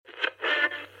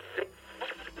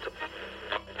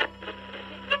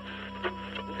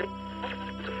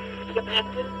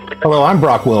Hello, I'm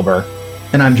Brock Wilbur.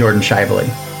 And I'm Jordan Shively.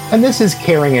 And this is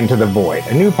Caring Into the Void,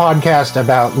 a new podcast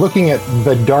about looking at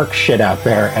the dark shit out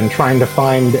there and trying to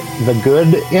find the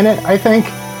good in it, I think.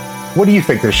 What do you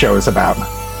think this show is about?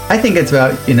 I think it's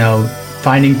about,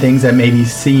 finding things that maybe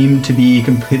seem to be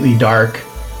completely dark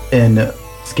and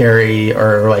scary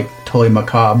or like totally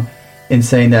macabre and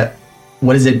saying that,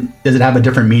 what is it? Does it have a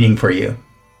different meaning for you?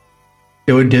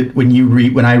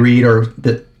 When I read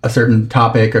a certain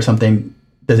topic or something,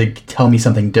 does it tell me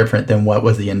something different than what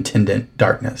was the intended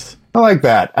darkness? I like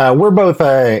that. We're both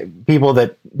people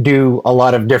that do a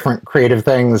lot of different creative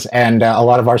things, and a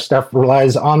lot of our stuff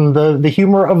relies on the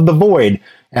humor of the void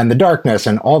and the darkness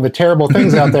and all the terrible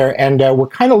things out there. And we're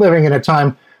kind of living in a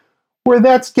time where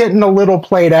that's getting a little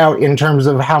played out in terms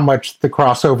of how much the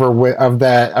crossover of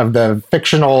the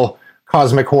fictional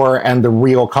cosmic horror and the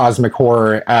real cosmic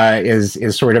horror is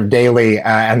sort of daily.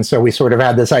 And so we sort of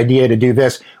had this idea to do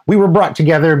this. We were brought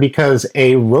together because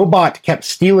a robot kept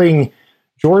stealing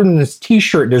Jordan's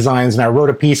t-shirt designs, and I wrote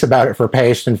a piece about it for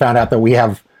Paste and found out that we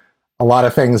have a lot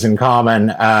of things in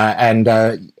common.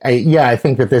 I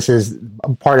think that this is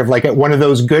part of like one of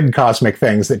those good cosmic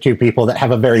things that two people that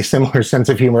have a very similar sense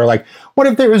of humor, like, what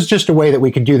if there was just a way that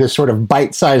we could do this sort of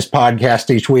bite-sized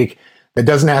podcast each week that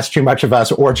doesn't ask too much of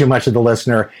us or too much of the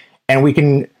listener, and we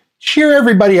can cheer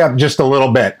everybody up just a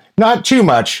little bit, not too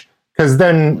much, because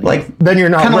then you're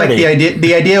not kind of ready. Like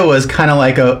the idea was kind of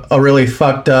like a really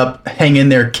fucked up hang in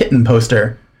there kitten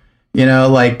poster,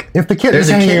 like if the kitten's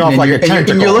hanging off like a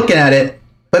tentacle, and you're looking at it,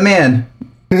 but man,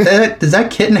 does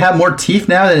that kitten have more teeth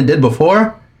now than it did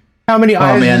before? How many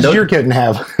eyes does your kitten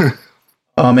have?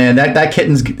 Oh man,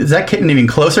 is that kitten even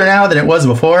closer now than it was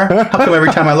before? How come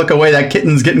every time I look away, that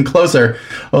kitten's getting closer?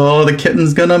 Oh, the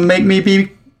kitten's gonna make me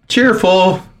be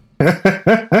cheerful.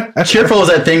 Cheerful is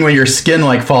that thing when your skin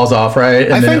like falls off, right?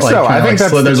 And I think so. I think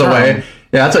that's slithers away.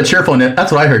 Yeah, that's what cheerfulness.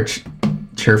 That's what I heard.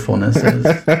 Cheerfulness is.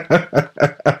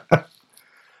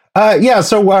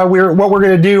 So what we're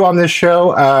going to do on this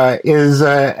show is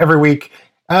every week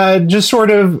just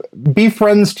sort of be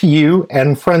friends to you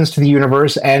and friends to the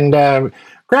universe, and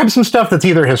grab some stuff that's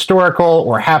either historical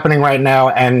or happening right now,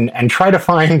 and try to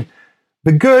find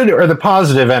the good or the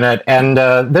positive in it. And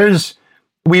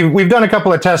we've done a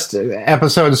couple of test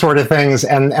episode sort of things,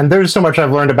 and there's so much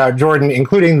I've learned about Jordan,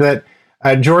 including that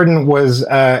Jordan was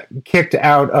kicked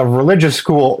out of religious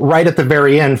school right at the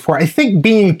very end for, I think,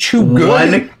 being too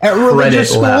good at religious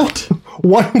school. Left.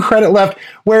 One credit left,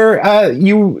 where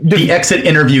the exit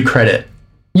interview credit.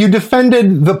 You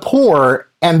defended the poor,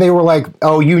 and they were like,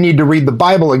 "Oh, you need to read the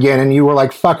Bible again," and you were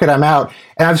like, "Fuck it, I'm out."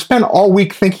 And I've spent all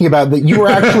week thinking about that. You were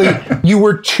actually you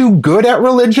were too good at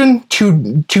religion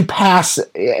to pass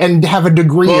and have a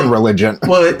degree in religion.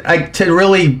 Well, to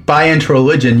really buy into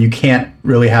religion, you can't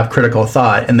really have critical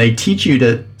thought, and they teach you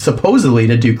to supposedly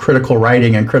to do critical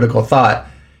writing and critical thought.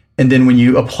 And then when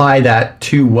you apply that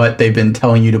to what they've been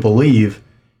telling you to believe,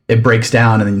 it breaks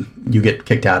down, and then you get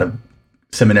kicked out of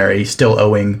seminary, still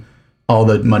owing all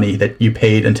the money that you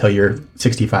paid until you're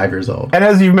 65 years old. And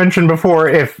as you mentioned before,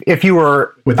 if you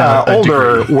were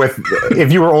older,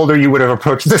 you would have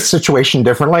approached this situation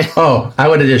differently. Oh, I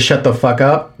would have just shut the fuck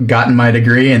up, gotten my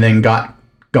degree, and then gone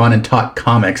and taught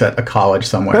comics at a college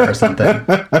somewhere or something.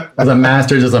 As a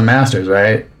master's is a master's,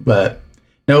 right? But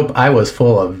nope, I was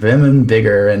full of vim and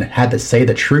vigor and had to say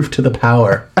the truth to the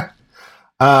power.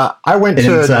 So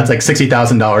that's like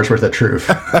 $60,000 worth of truth,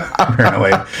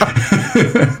 apparently.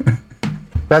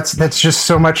 That's just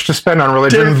so much to spend on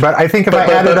religion. But I think if I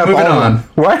added up moving on.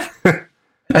 What?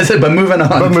 I said, but moving on.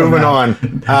 But moving on.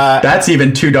 That's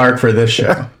even too dark for this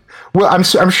show. Well, I'm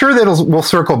sure that we'll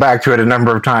circle back to it a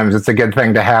number of times. It's a good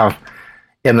thing to have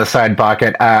in the side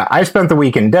pocket. I spent the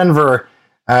week in Denver.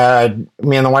 Me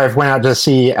and the wife went out to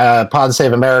see Pod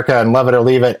Save America and Love It or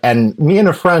Leave It. And me and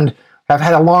a friend have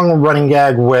had a long running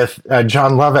gag with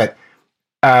John Lovett,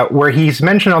 where he's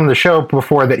mentioned on the show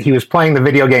before that he was playing the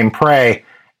video game Prey,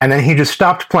 and then he just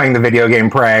stopped playing the video game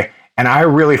Prey, and I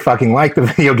really fucking like the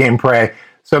video game Prey.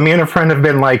 So me and a friend have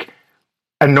been like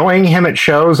annoying him at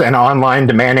shows and online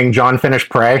demanding John finish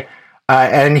Prey,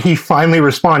 and he finally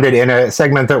responded in a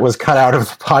segment that was cut out of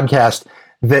the podcast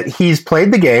that he's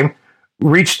played the game,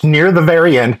 reached near the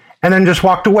very end, and then just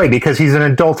walked away because he's an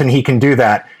adult and he can do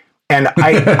that. And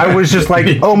I was just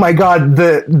like, oh my God,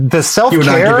 the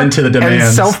self-care and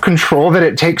self-control that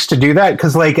it takes to do that.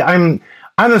 Because like I'm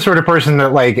the sort of person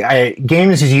that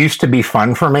games used to be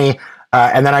fun for me.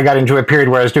 And then I got into a period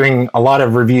where I was doing a lot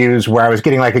of reviews where I was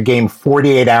getting like a game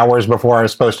 48 hours before I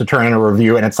was supposed to turn in a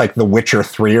review. And it's like The Witcher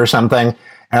 3 or something.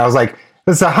 And I was like,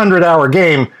 this is a 100-hour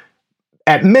game.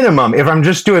 at minimum, if I'm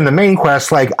just doing the main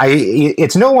quest, like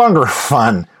it's no longer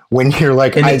fun when you're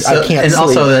like, I can't and sleep.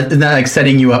 Also, isn't that like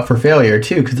setting you up for failure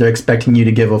too? Because they're expecting you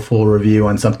to give a full review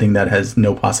on something that has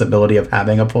no possibility of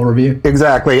having a full review.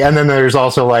 Exactly. And then there's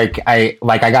also I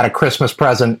got a Christmas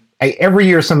present. Every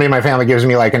year somebody in my family gives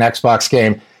me like an Xbox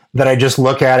game that I just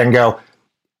look at and go,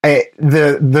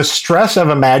 the stress of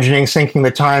imagining sinking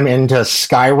the time into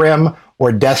Skyrim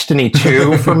or Destiny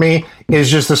 2 for me is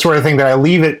just the sort of thing that I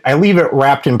leave it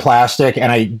wrapped in plastic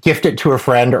and I gift it to a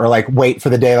friend or like wait for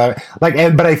the day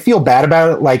but I feel bad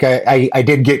about it. Like I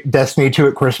did get Destiny 2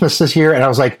 at Christmas this year and I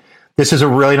was like, this is a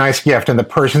really nice gift and the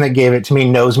person that gave it to me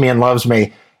knows me and loves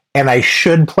me and I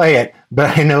should play it,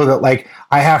 but I know that like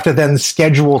I have to then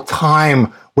schedule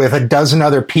time with a dozen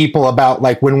other people about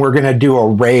like when we're going to do a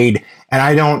raid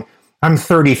and I'm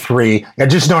 33. I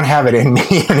just don't have it in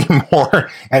me anymore.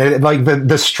 And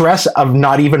the stress of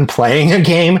not even playing a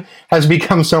game has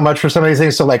become so much for some of these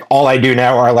things. So like all I do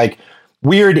now are like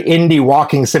weird indie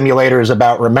walking simulators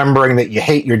about remembering that you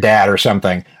hate your dad or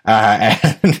something.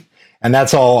 And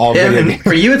that's all.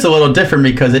 For you, it's a little different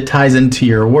because it ties into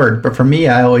your work. But for me,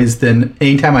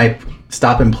 anytime I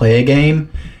stop and play a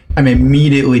game, I'm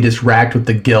immediately just racked with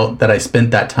the guilt that I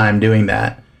spent that time doing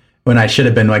that when I should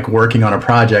have been like working on a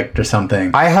project or something.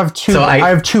 I have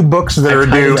two books that are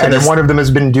due, and one of them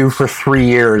has been due for 3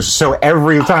 years. So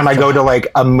every time I go to like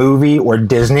a movie or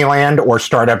Disneyland or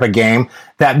start up a game,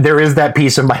 that there is that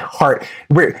piece of my heart.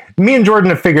 Me and Jordan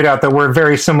have figured out that we're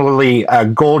very similarly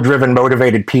goal-driven,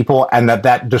 motivated people, and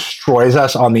that destroys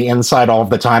us on the inside all of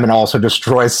the time, and also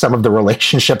destroys some of the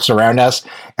relationships around us.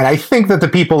 And I think that the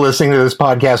people listening to this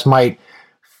podcast might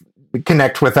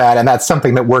connect with that, and that's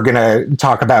something that we're going to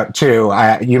talk about too.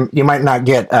 You might not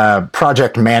get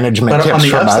project management but tips on the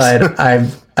from upside,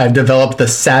 us. I've developed the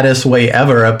saddest way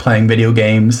ever of playing video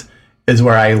games is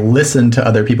where I listen to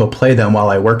other people play them while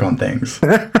I work on things.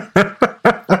 Okay,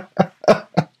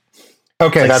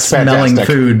 like that's smelling fantastic.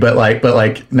 Food, but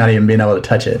like not even being able to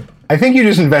touch it. I think you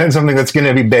just invented something that's going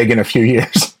to be big in a few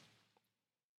years.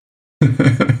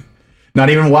 Not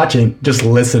even watching, just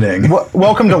listening.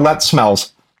 Welcome to Let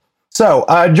Smells. So,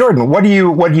 Jordan, what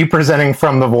are you presenting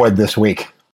from the void this week?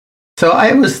 So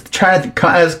I was trying to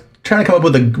come up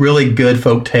with a really good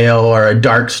folk tale or a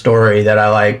dark story that I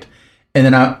liked, and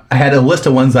then I had a list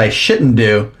of ones I shouldn't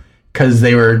do because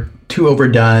they were too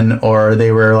overdone or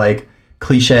they were like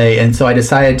cliche, and so I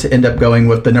decided to end up going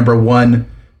with the number one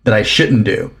that I shouldn't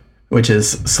do, which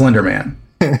is Slenderman.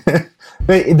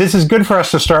 This is good for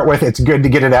us to start with. It's good to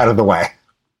get it out of the way.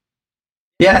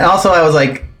 Yeah, and also I was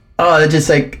like, oh, it's just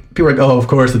like people are like, oh, of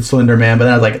course it's Slenderman, but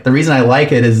then I was like, the reason I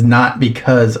like it is not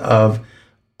because of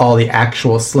all the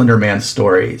actual Slenderman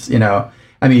stories. You know,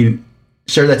 I mean,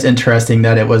 sure, that's interesting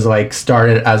that it was like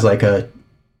started as like a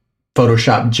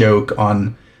Photoshop joke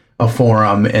on a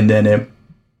forum, and then it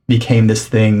became this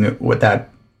thing with that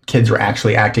kids were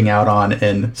actually acting out on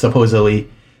and supposedly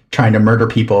trying to murder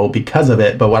people because of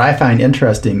it. But what I find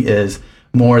interesting is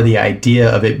more the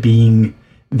idea of it being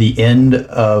the end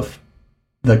of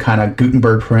the kind of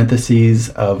Gutenberg parentheses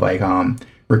of like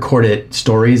recorded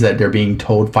stories that they're being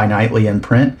told finitely in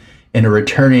print, and a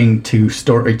returning to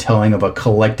storytelling of a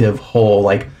collective whole,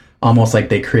 like almost like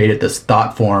they created this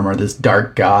thought form or this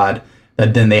dark god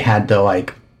that then they had to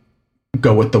like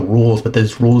go with the rules, but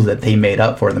there's rules that they made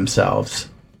up for themselves.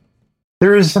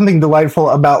 There is something delightful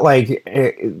about like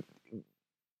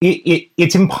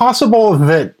it's impossible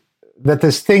that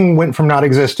this thing went from not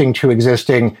existing to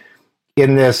existing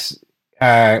in this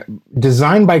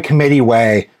designed by committee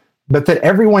way, but that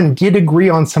everyone did agree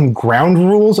on some ground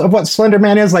rules of what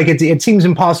Slenderman is. Like it seems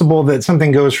impossible that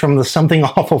something goes from the Something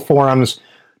Awful forums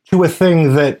to a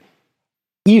thing that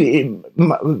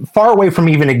far away from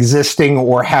even existing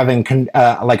or having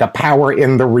like a power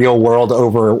in the real world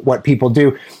over what people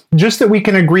do. Just that we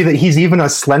can agree that he's even a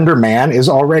slender man is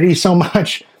already so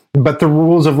much, but the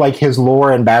rules of like his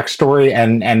lore and backstory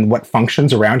and what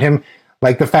functions around him,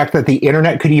 like the fact that the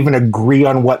internet could even agree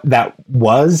on what that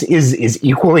was is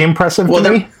equally impressive to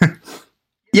me.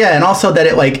 Yeah, and also that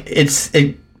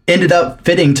it ended up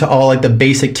fitting to all like the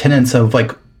basic tenets of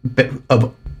like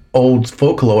of old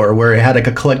folklore, where it had like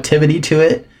a collectivity to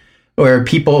it, where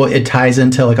it ties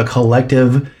into like a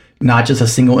collective, not just a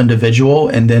single individual,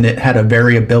 and then it had a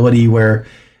variability where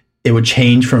it would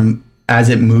change from as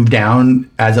it moved down,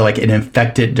 as it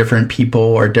infected different people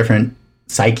or different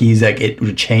psyches, like it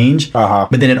would change.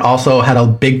 But then it also had a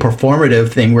big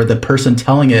performative thing where the person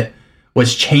telling it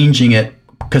was changing it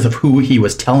because of who he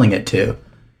was telling it to.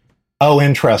 Oh,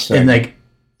 interesting. And like,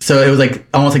 so it was like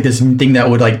almost like this thing that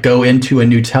would like go into a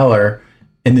new teller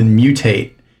and then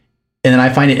mutate. And then I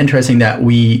find it interesting that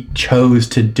we chose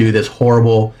to do this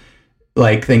horrible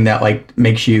like thing that like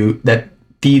makes you that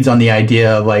feeds on the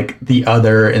idea of like the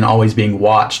other and always being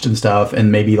watched and stuff,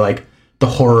 and maybe like the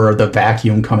horror of the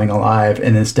vacuum coming alive,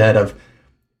 and instead of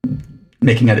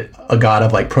making a god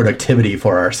of like productivity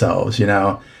for ourselves, you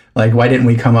know, like why didn't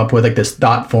we come up with like this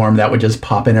thought form that would just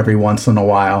pop in every once in a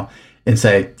while and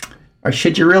say, or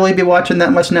should you really be watching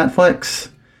that much Netflix?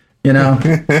 You know,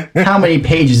 how many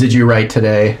pages did you write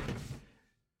today?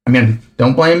 I mean,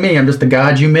 don't blame me. I'm just the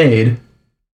god you made.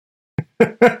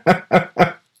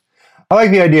 I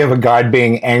like the idea of a god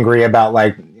being angry about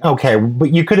like, okay,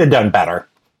 but you could have done better.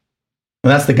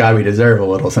 Well, that's the god we deserve a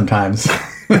little sometimes.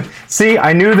 See,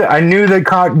 I knew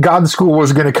that God School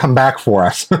was going to come back for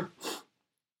us.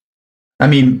 I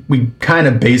mean, we kind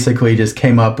of basically just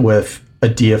came up with a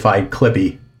deified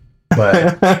Clippy,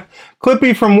 but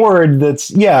Clippy from Word.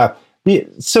 That's yeah.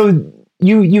 So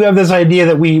you have this idea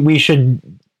that we should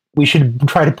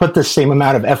try to put the same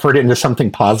amount of effort into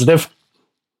something positive.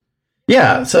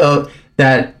 Yeah, so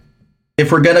that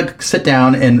if we're gonna sit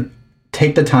down and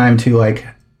take the time to like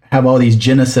have all these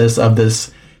genesis of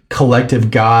this collective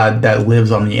God that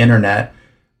lives on the internet,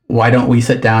 why don't we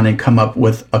sit down and come up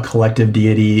with a collective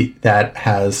deity that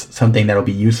has something that'll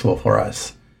be useful for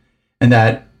us, and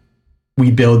that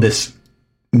we build this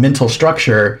mental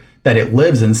structure that it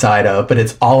lives inside of, but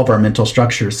it's all of our mental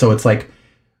structures. So it's like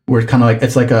we're kind of like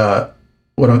it's like the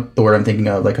word I'm thinking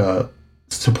of, like a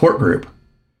support group.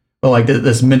 But like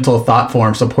this mental thought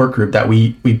form support group that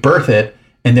we birth it,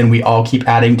 and then we all keep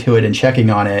adding to it and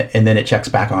checking on it, and then it checks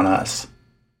back on us.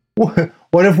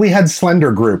 What if we had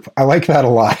Slender Group? I like that a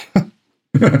lot.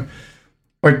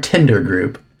 Or Tinder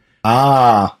Group.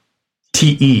 Ah.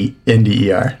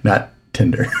 Tender, not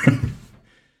Tinder.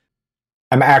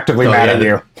 I'm actively mad at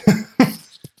you.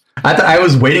 I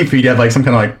was waiting for you to have like some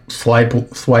kind of like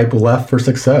swipe left for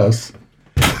success.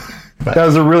 But that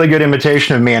was a really good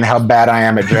imitation of me and how bad I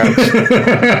am at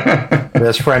jokes.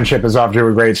 This friendship is off to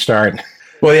a great start.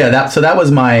 Well, yeah, that was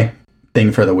my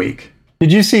thing for the week.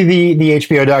 Did you see the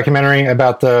HBO documentary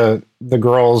about the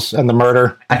girls and the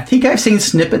murder? I think I've seen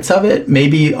snippets of it,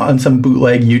 maybe on some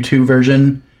bootleg YouTube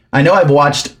version. I know I've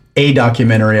watched a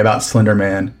documentary about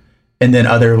Slenderman and then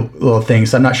other little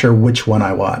things. So I'm not sure which one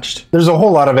I watched. There's a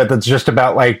whole lot of it that's just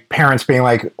about like parents being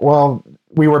like, well,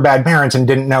 we were bad parents and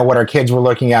didn't know what our kids were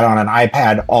looking at on an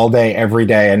iPad all day, every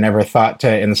day, and never thought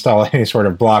to install any sort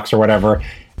of blocks or whatever.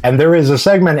 And there is a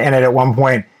segment in it at one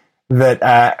point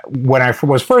that when I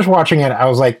was first watching it, I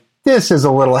was like, this is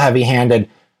a little heavy-handed.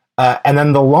 And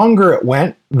then the longer it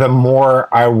went, the more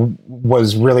I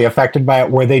was really affected by it,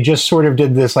 where they just sort of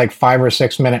did this like 5 or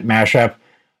 6 minute mashup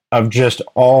of just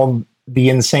all the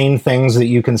insane things that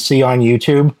you can see on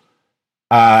YouTube.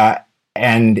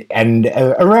 And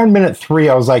around minute 3,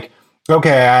 I was like,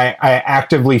 okay, I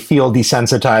actively feel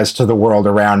desensitized to the world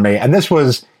around me. And this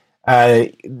was,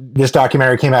 this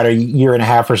documentary came out a year and a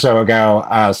half or so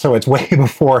ago. So it's way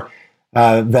before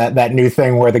that new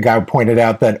thing where the guy pointed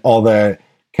out that all the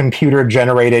computer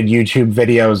generated YouTube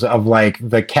videos of like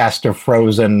the cast of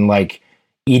Frozen, like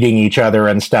eating each other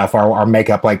and stuff are make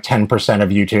up like 10% of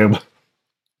YouTube.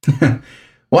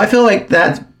 Well, I feel like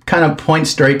that kind of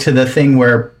points straight to the thing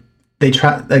where they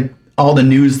try, like all the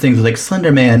news things like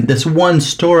Slenderman, this one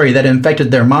story that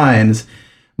infected their minds.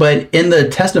 But in the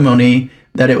testimony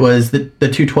that it was the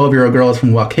two 12-year-old girls from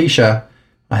Waukesha,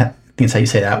 I think that's how you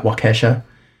say that, Waukesha,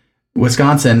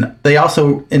 Wisconsin, they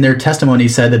also in their testimony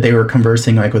said that they were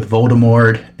conversing like with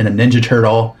Voldemort and a Ninja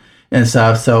Turtle and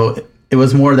stuff. So it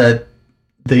was more that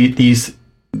these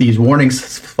warning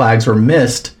flags were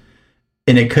missed,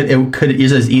 and it could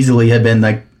just as easily have been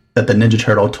like that the Ninja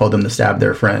Turtle told them to stab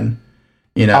their friend.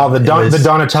 You know, the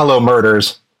Donatello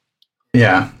murders.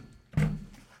 Yeah.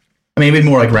 I mean, it'd be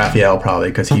more like Raphael probably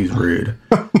because he was rude,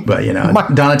 but you know,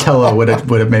 Donatello would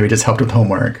have maybe just helped with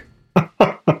homework.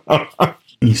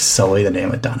 You sully the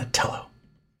name of Donatello.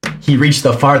 He reached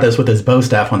the farthest with his bow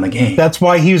staff on the game. That's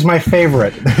why he was my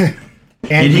favorite.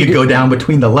 And he could go down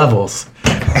between the levels.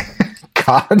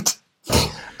 God.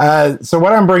 So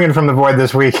what I'm bringing from the void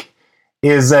this week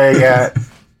is an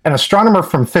astronomer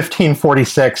from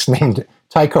 1546 named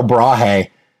Tycho Brahe.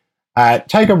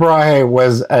 Tycho Brahe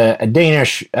was a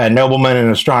Danish nobleman and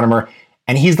astronomer,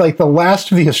 and he's like the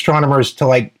last of the astronomers to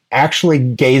like actually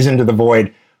gaze into the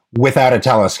void without a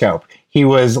telescope. He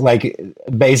was like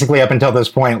basically up until this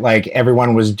point, like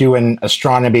everyone was doing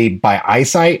astronomy by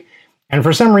eyesight. And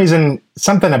for some reason,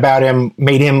 something about him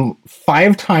made him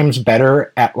 5 times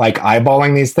better at like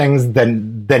eyeballing these things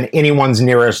than anyone's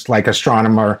nearest like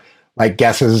astronomer like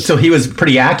guesses. So he was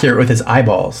pretty accurate with his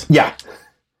eyeballs. Yeah.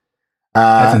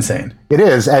 That's insane. It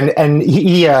is, and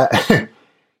he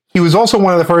he was also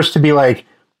one of the first to be like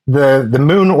the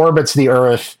moon orbits the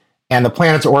Earth and the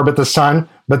planets orbit the sun.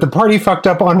 But the part he fucked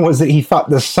up on was that he thought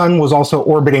the sun was also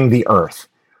orbiting the Earth.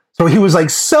 So he was like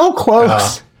so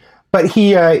close, but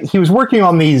he was working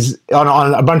on these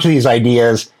on a bunch of these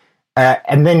ideas,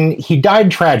 and then he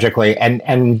died tragically.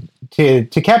 And to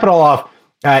cap it all off,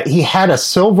 he had a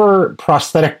silver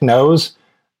prosthetic nose,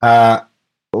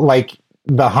 like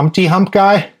the Humpty Hump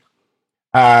guy.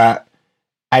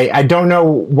 I don't know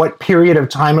what period of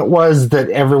time it was that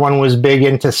everyone was big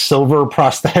into silver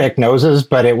prosthetic noses,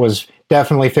 but it was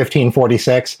definitely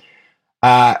 1546.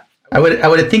 I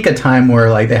would think a time where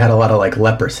like they had a lot of like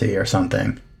leprosy or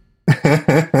something.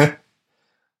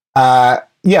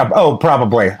 Yeah. Oh,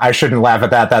 probably. I shouldn't laugh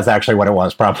at that. That's actually what it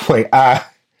was. Probably.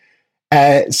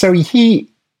 So he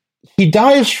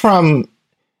dies from.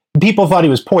 People thought he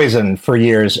was poisoned for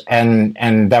years, and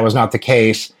that was not the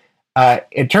case.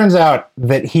 It turns out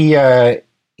that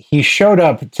he showed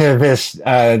up to this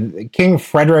King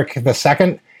Frederick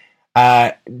II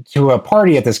to a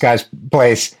party at this guy's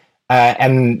place.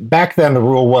 And back then the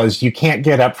rule was you can't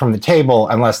get up from the table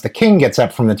unless the king gets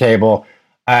up from the table.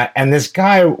 And this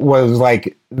guy was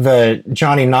like the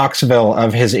Johnny Knoxville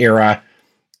of his era.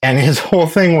 And his whole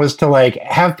thing was to like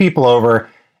have people over,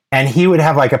 and he would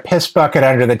have like a piss bucket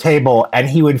under the table, and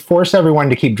he would force everyone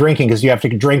to keep drinking because you have to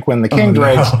drink when the king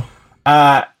drinks.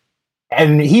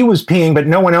 And he was peeing, but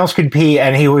no one else could pee.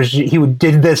 And he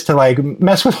did this to like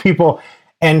mess with people.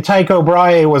 And Tycho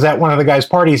Brahe was at one of the guy's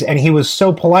parties, and he was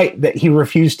so polite that he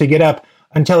refused to get up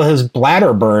until his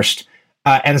bladder burst.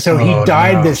 And so he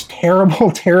died this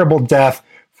terrible, terrible death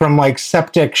from like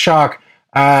septic shock,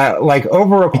 like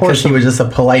over a course. Because he was just a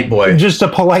polite boy. Just a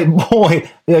polite boy,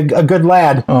 a good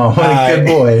lad. Oh, what a good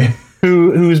boy.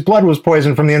 Whose blood was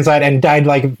poisoned from the inside and died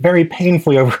like very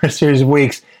painfully over a series of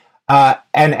weeks.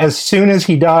 And as soon as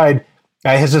he died,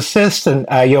 his assistant,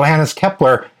 Johannes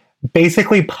Kepler,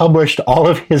 basically published all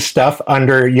of his stuff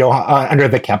under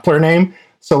the Kepler name.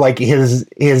 So like his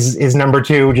number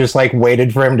two just like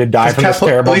waited for him to die from this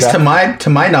terrible death. At least to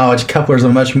my knowledge, Kepler's a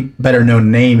much better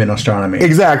known name in astronomy.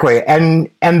 Exactly. And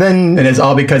it's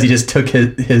all because he just took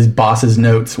his boss's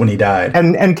notes when he died.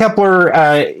 And Kepler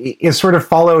is sort of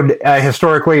followed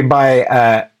historically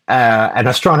by an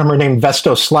astronomer named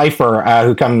Vesto Slipher,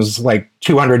 who comes like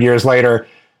 200 years later.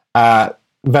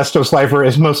 Vesto Slipher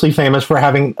is mostly famous for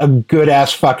having a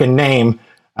good-ass fucking name,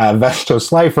 Vesto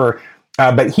Slipher.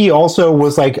 But he also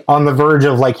was like on the verge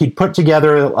of like he'd put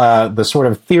together the sort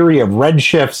of theory of red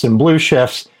shifts and blue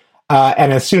shifts.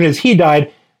 And as soon as he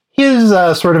died, his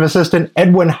sort of assistant,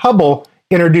 Edwin Hubble,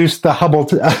 introduced the Hubble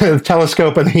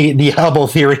telescope and the Hubble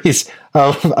theories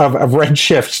of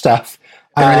redshift stuff.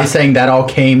 And are they saying that all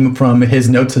came from his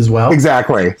notes as well?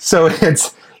 Exactly. So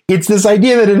it's this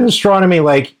idea that in astronomy,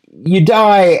 like you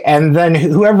die and then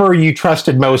whoever you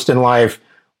trusted most in life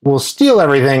will steal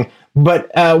everything.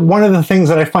 But one of the things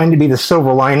that I find to be the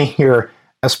silver lining here,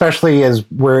 especially as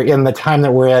we're in the time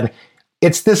that we're in,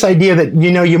 it's this idea that,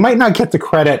 you might not get the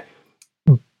credit,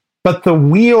 but the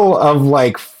wheel of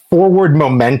like forward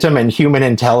momentum and human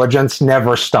intelligence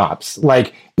never stops.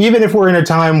 Like, even if we're in a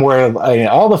time where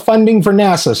all the funding for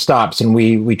NASA stops and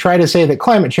we try to say that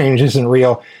climate change isn't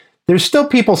real, there's still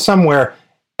people somewhere,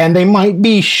 and they might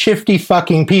be shifty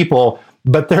fucking people,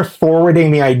 but they're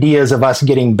forwarding the ideas of us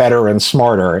getting better and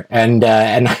smarter. And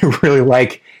I really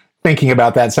like thinking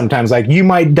about that sometimes. Like, you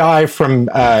might die from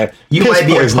you might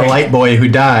be a polite boy who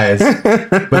dies,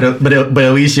 but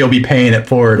at least you'll be paying it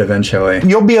forward eventually.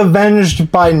 You'll be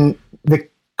avenged by the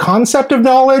concept of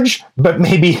knowledge, but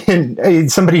maybe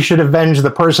somebody should avenge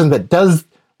the person that does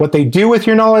what they do with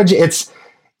your knowledge. It's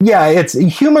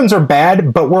humans are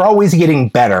bad, but we're always getting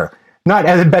better. Not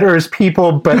as better as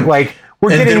people, but like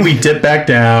then we dip back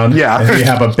down. Yeah. And we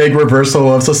have a big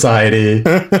reversal of society.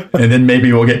 And then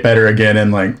maybe we'll get better again in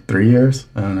like 3 years.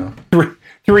 I don't know.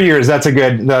 3 years. Let's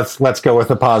go with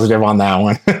the positive on that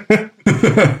one.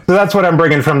 So that's what I'm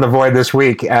bringing from the void this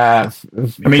week.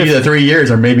 Maybe the 3 years,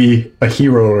 or maybe a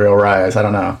hero will rise. I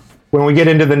don't know. When we get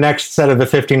into the next set of the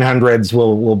 1500s,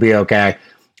 we'll be okay.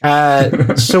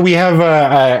 So we have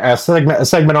a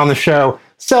segment on the show,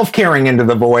 Self-Caring into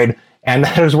the Void. And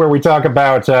that is where we talk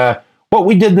about what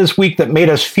we did this week that made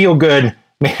us feel good,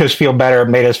 made us feel better,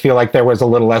 made us feel like there was a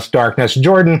little less darkness.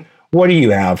 Jordan, what do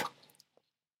you have?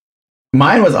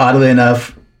 Mine was, oddly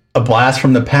enough, a blast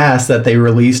from the past that they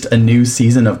released a new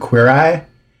season of Queer Eye.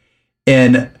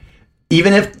 And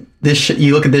even if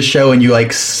you look at this show and you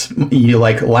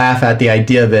laugh at the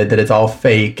idea of it, that it's all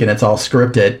fake and it's all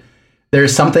scripted,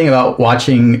 there's something about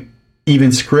watching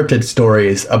even scripted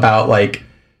stories about like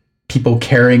people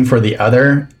caring for the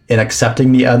other and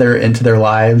accepting the other into their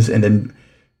lives, and then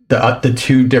the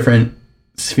two different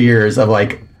spheres of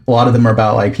like, a lot of them are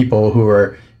about like people who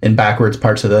are in backwards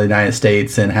parts of the United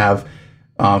States and have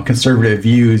conservative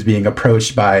views being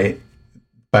approached by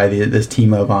this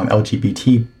team of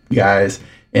LGBT guys,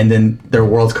 and then their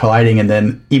worlds colliding. And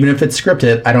then even if it's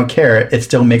scripted, I don't care. It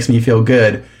still makes me feel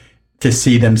good to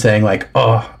see them saying like,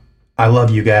 "Oh, I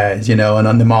love you guys," and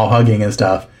on them all hugging and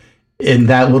stuff. And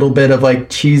that little bit of like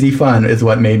cheesy fun is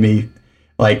what made me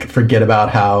like forget about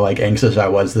how like anxious I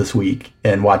was this week,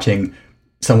 and watching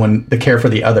the care for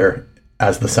the other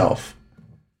as the self.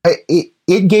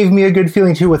 It gave me a good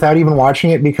feeling too without even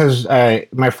watching it, because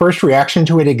my first reaction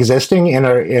to it existing in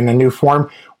a new form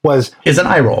is an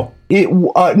eye roll.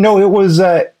 No, it was,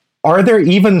 are there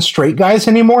even straight guys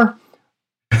anymore?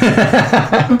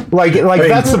 like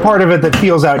that's the part of it that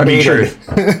feels outdated.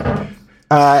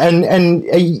 And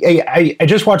I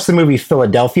just watched the movie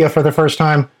Philadelphia for the first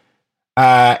time,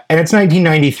 and it's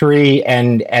 1993,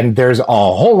 and there's a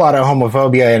whole lot of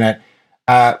homophobia in it,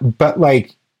 but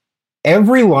like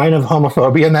every line of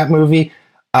homophobia in that movie,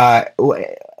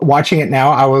 watching it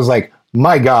now, I was like,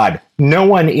 my God, no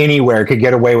one anywhere could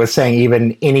get away with saying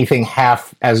even anything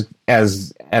half as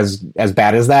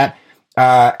bad as that.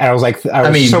 And I was like,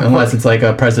 unless it's like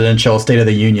a presidential State of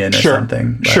the Union or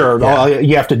something. But, sure. Yeah.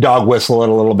 You have to dog whistle it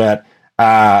a little bit.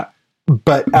 But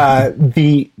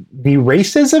the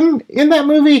racism in that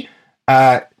movie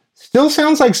still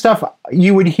sounds like stuff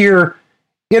you would hear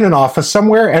in an office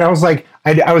somewhere. And I was like,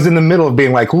 I was in the middle of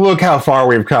being like, look how far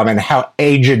we've come and how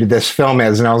aged this film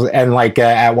is. And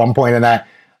at one point in that,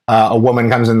 a woman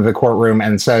comes into the courtroom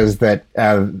and says that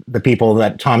the people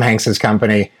that Tom Hanks's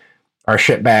company are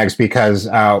shitbags because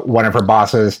one of her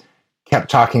bosses kept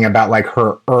talking about like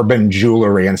her urban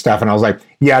jewelry and stuff. And I was like,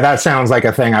 yeah, that sounds like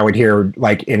a thing I would hear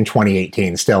like in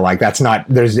 2018 still. Like that's not,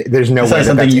 there's no way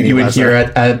something you would hear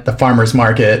at the farmer's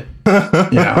market.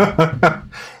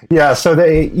 Yeah. So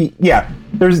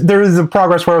there is a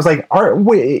progress where I was like,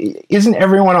 isn't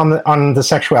everyone on the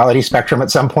sexuality spectrum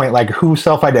at some point, like who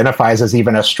self-identifies as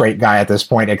even a straight guy at this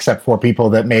point, except for people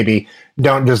that maybe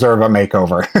don't deserve a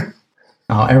makeover?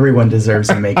 Oh, everyone deserves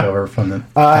a makeover from the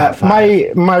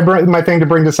my thing to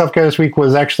bring to self-care this week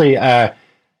was actually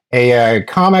a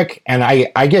comic, and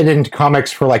I get into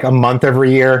comics for like a month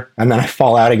every year, and then I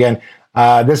fall out again.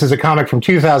 This is a comic from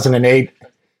 2008.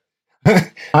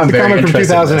 It's a comic from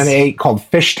 2008 called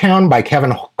Fishtown by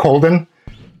Kevin Colden,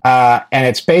 and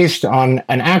it's based on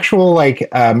an actual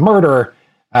murder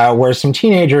where some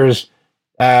teenagers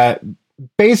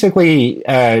basically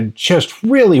just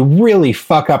really, really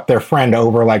fuck up their friend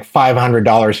over like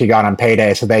 $500 he got on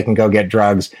payday so they can go get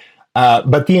drugs.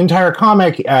 But the entire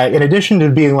comic, in addition to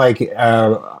being like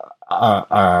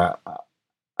a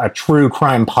true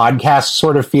crime podcast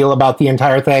sort of feel about the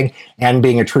entire thing and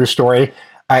being a true story,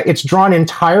 it's drawn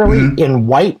entirely in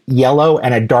white, yellow,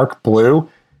 and a dark blue.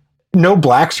 No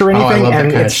blacks or anything,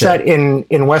 and it's set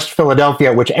in West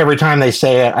Philadelphia, which every time they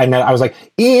say it, I was like,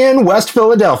 in West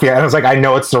Philadelphia. And I was like, I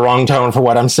know it's the wrong tone for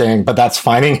what I'm saying, but that's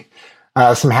finding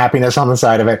some happiness on the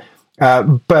side of it.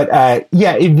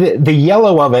 The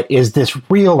yellow of it is this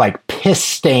real like piss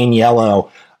stain yellow.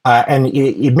 And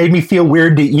it made me feel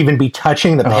weird to even be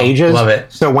touching the pages. Love it.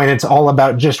 So when it's all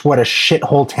about just what a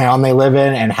shithole town they live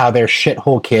in and how they're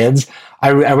shithole kids,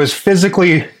 I was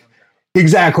physically...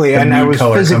 Exactly, and I was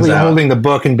physically holding the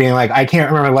book and being like, I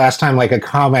can't remember the last time like a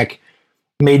comic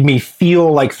made me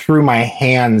feel like through my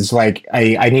hands, like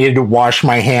I needed to wash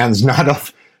my hands,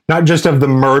 not just of the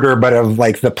murder, but of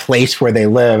like the place where they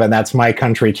live, and that's my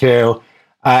country too.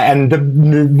 And the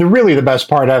really the best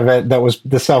part of it that was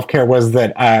the self-care was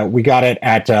that we got it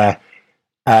at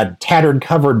Tattered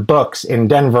Covered Books in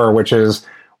Denver, which is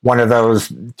one of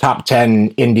those top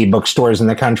 10 indie bookstores in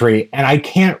the country. And I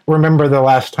can't remember the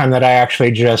last time that I actually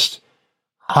just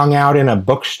hung out in a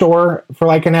bookstore for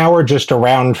like an hour just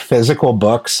around physical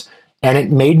books. And it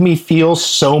made me feel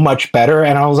so much better.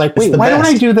 And I was like, wait, why don't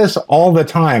I do this all the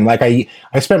time? Like I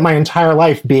spent my entire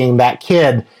life being that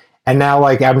kid. And now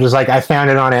like, I'm just like, I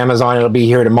found it on Amazon. It'll be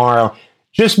here tomorrow.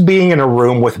 Just being in a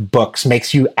room with books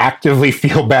makes you actively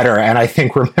feel better. And I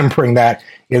think remembering that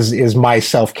is my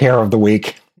self-care of the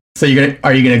week. So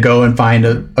are you gonna go and find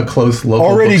a close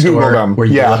local bookstore where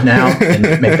you live now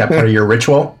and make that part of your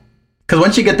ritual? Because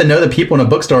once you get to know the people in a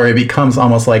bookstore, it becomes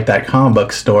almost like that comic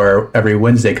book store every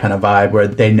Wednesday kind of vibe where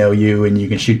they know you and you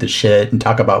can shoot the shit and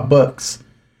talk about books.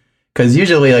 Because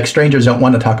usually like strangers don't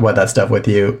want to talk about that stuff with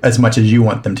you as much as you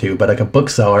want them to, but like a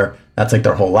bookseller, that's like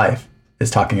their whole life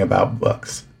is talking about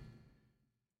books.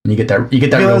 And you get that real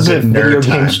good nerd video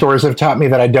game time. stores have taught me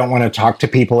that I don't want to talk to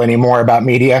people anymore about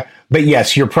media, But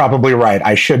yes, you're probably right.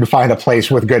 I should find a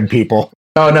place with good people.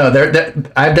 Oh no,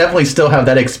 I definitely still have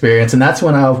that experience, and that's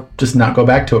when I'll just not go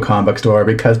back to a comic book store,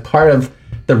 because part of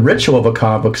the ritual of a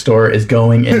comic book store is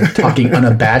going and talking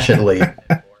unabashedly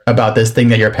about this thing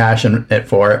that you're passionate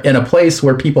for in a place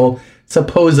where people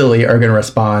supposedly are going to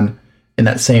respond in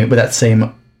that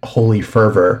same holy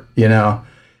fervor, you know.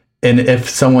 And if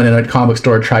someone in a comic book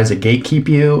store tries to gatekeep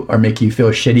you or make you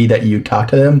feel shitty that you talk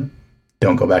to them,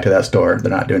 don't go back to that store.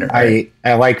 They're not doing it right.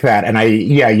 I like that. And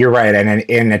you're right. And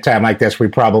in a time like this, we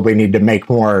probably need to make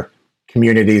more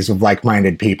communities of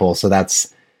like-minded people. So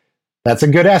that's a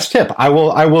good ass tip. I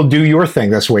will do your thing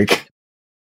this week.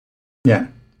 Yeah.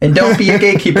 And don't be a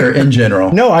gatekeeper in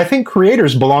general. No, I think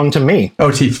creators belong to me. Oh,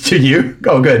 to you?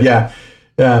 Oh, good. Yeah.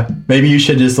 Yeah. Maybe you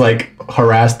should just like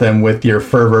harass them with your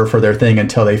fervor for their thing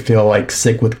until they feel like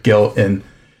sick with guilt and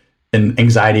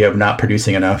anxiety of not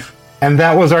producing enough. And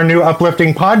that was our new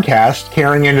uplifting podcast,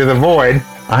 Carrying Into the Void.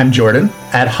 I'm Jordan,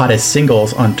 at Hottest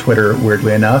Singles on Twitter,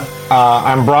 weirdly enough.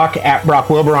 I'm Brock, at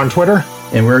Brock Wilbur on Twitter.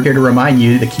 And we're here to remind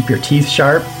you to keep your teeth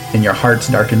sharp and your hearts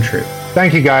dark and true.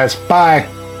 Thank you, guys. Bye.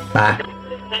 Bye.